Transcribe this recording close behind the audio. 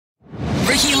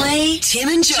Ricky Lee, Tim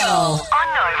and Joel on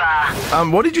Nova.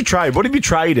 What did you trade? What have you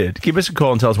traded? Give us a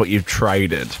call and tell us what you've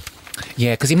traded.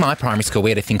 Yeah, because in my primary school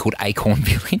we had a thing called Acorn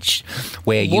Village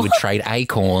where you would trade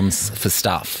acorns for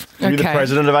stuff. Were you the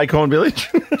president of Acorn Village?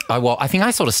 I think I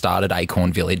sort of started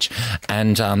Acorn Village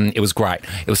and it was great.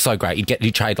 It was so great.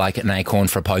 You'd trade like an acorn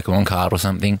for a Pokemon card or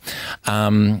something.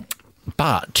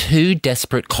 But two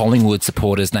desperate Collingwood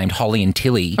supporters named Holly and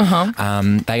Tilly,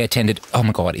 they attended... Oh,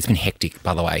 my God, it's been hectic,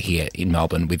 by the way, here in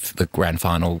Melbourne with the Grand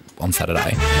Final on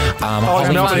Saturday.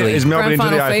 Is Melbourne into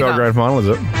the AFL Grand Final, is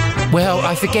it? Well,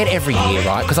 I forget every year,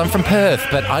 right? Because I'm from Perth,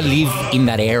 but I live in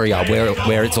that area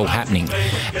where it's all happening.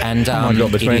 And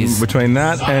between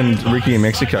that and Ricky in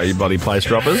Mexico, you bloody place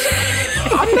droppers.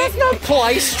 There's no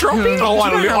place dropping.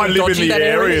 I live in the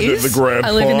area that the Grand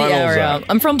Final. I live in the area.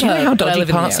 I'm from Perth. Do you know how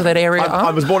dodgy parts of that area are?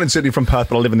 I was born in Sydney from Perth,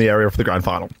 but I live in the area for the Grand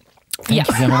Final. Yeah,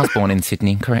 I was born in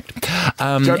Sydney, correct.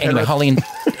 Anyway,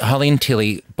 Holly and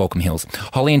Tilly, Balcombe Hills.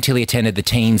 Holly and Tilly attended the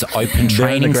teams' open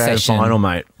training session. Final,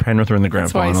 mate. Penrith are in the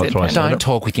Grand Final. Don't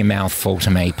talk with your mouth full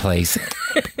to me, please.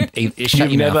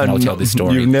 Shut your mouth and I'll tell this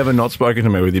story. You've never not spoken to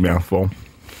me with your mouth full.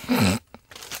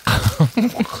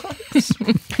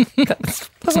 That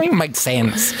doesn't even make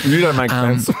sense. You don't make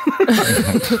sense.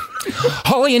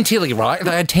 Holly and Tilly, right?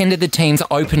 They attended the team's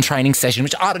open training session,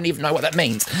 which I don't even know what that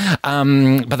means.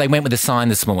 But they went with a sign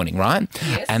this morning, right?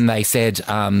 Yes. And they said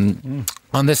on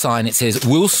the sign it says,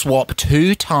 "We'll swap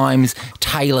 2 times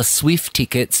Taylor Swift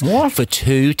tickets for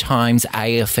 2 times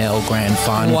AFL Grand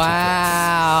Final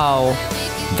Wow.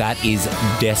 tickets." That is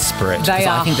desperate. They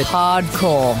are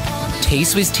hardcore.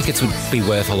 T-Swiss tickets would be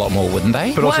worth a lot more, wouldn't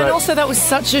they? But also that was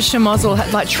such a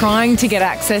schmozzle, like trying to get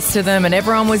access to them and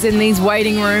everyone was in these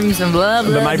waiting rooms and blah,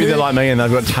 blah, But maybe they're like me and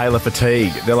they've got Taylor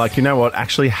fatigue. They're like, you know what,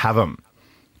 actually have them.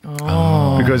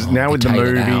 Oh. Because now with the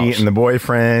movie and the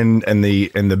boyfriend and the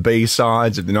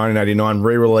B-sides of the 1989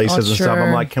 re-releases and stuff,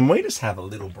 I'm like, can we just have a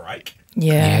little break?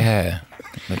 Yeah.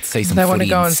 Let's see some They footy want to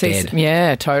go instead. and see...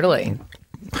 Yeah, totally.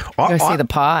 Go see the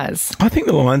Pies. I think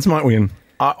the Lions might win.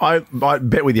 I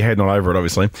bet with your head not over it,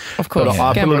 obviously. Of course. But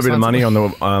I put a little bit of money on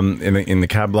the in the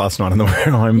cab last night on the way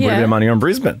home. Put a bit of money on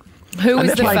Brisbane. Who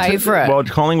was the favourite? Well,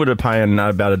 Collingwood are paying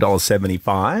about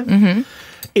 $1.75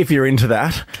 if you're into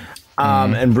that.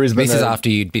 And Brisbane. This is after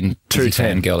you'd been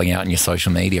fangirling out on your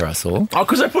social media, I saw. Oh,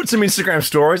 because I put some Instagram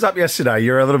stories up yesterday.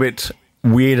 You're a little bit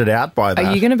weirded out by that.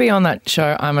 Are you going to be on that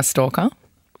show, I'm a Stalker?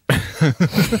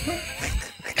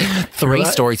 3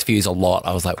 stories views a lot.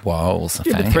 I was like, whoa.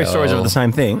 Yeah, but 3 stories of the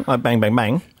same thing. Like bang, bang,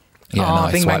 bang. Yeah, no,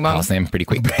 I swiped past them pretty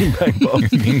quick. Bang, bang, bong.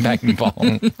 Bing, bang,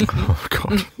 bong. Oh,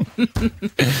 God.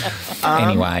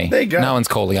 Anyway, there you go. No one's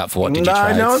calling up for what did you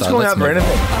trade. No one's calling up for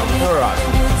anything. All right.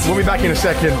 We'll be back in a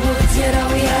second.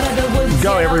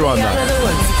 Go, everyone, though.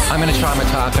 I'm going to try my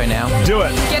taco now. Do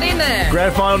it. Get in there.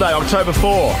 Grand Final day, October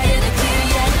 4,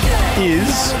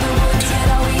 is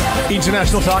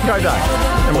International Taco Day.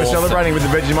 And we're celebrating with the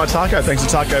Vegemite Taco, thanks to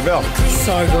Taco Bell.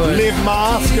 So good. Live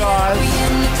Mars, guys.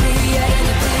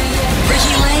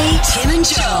 Ricky Lee, Tim and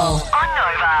Joel on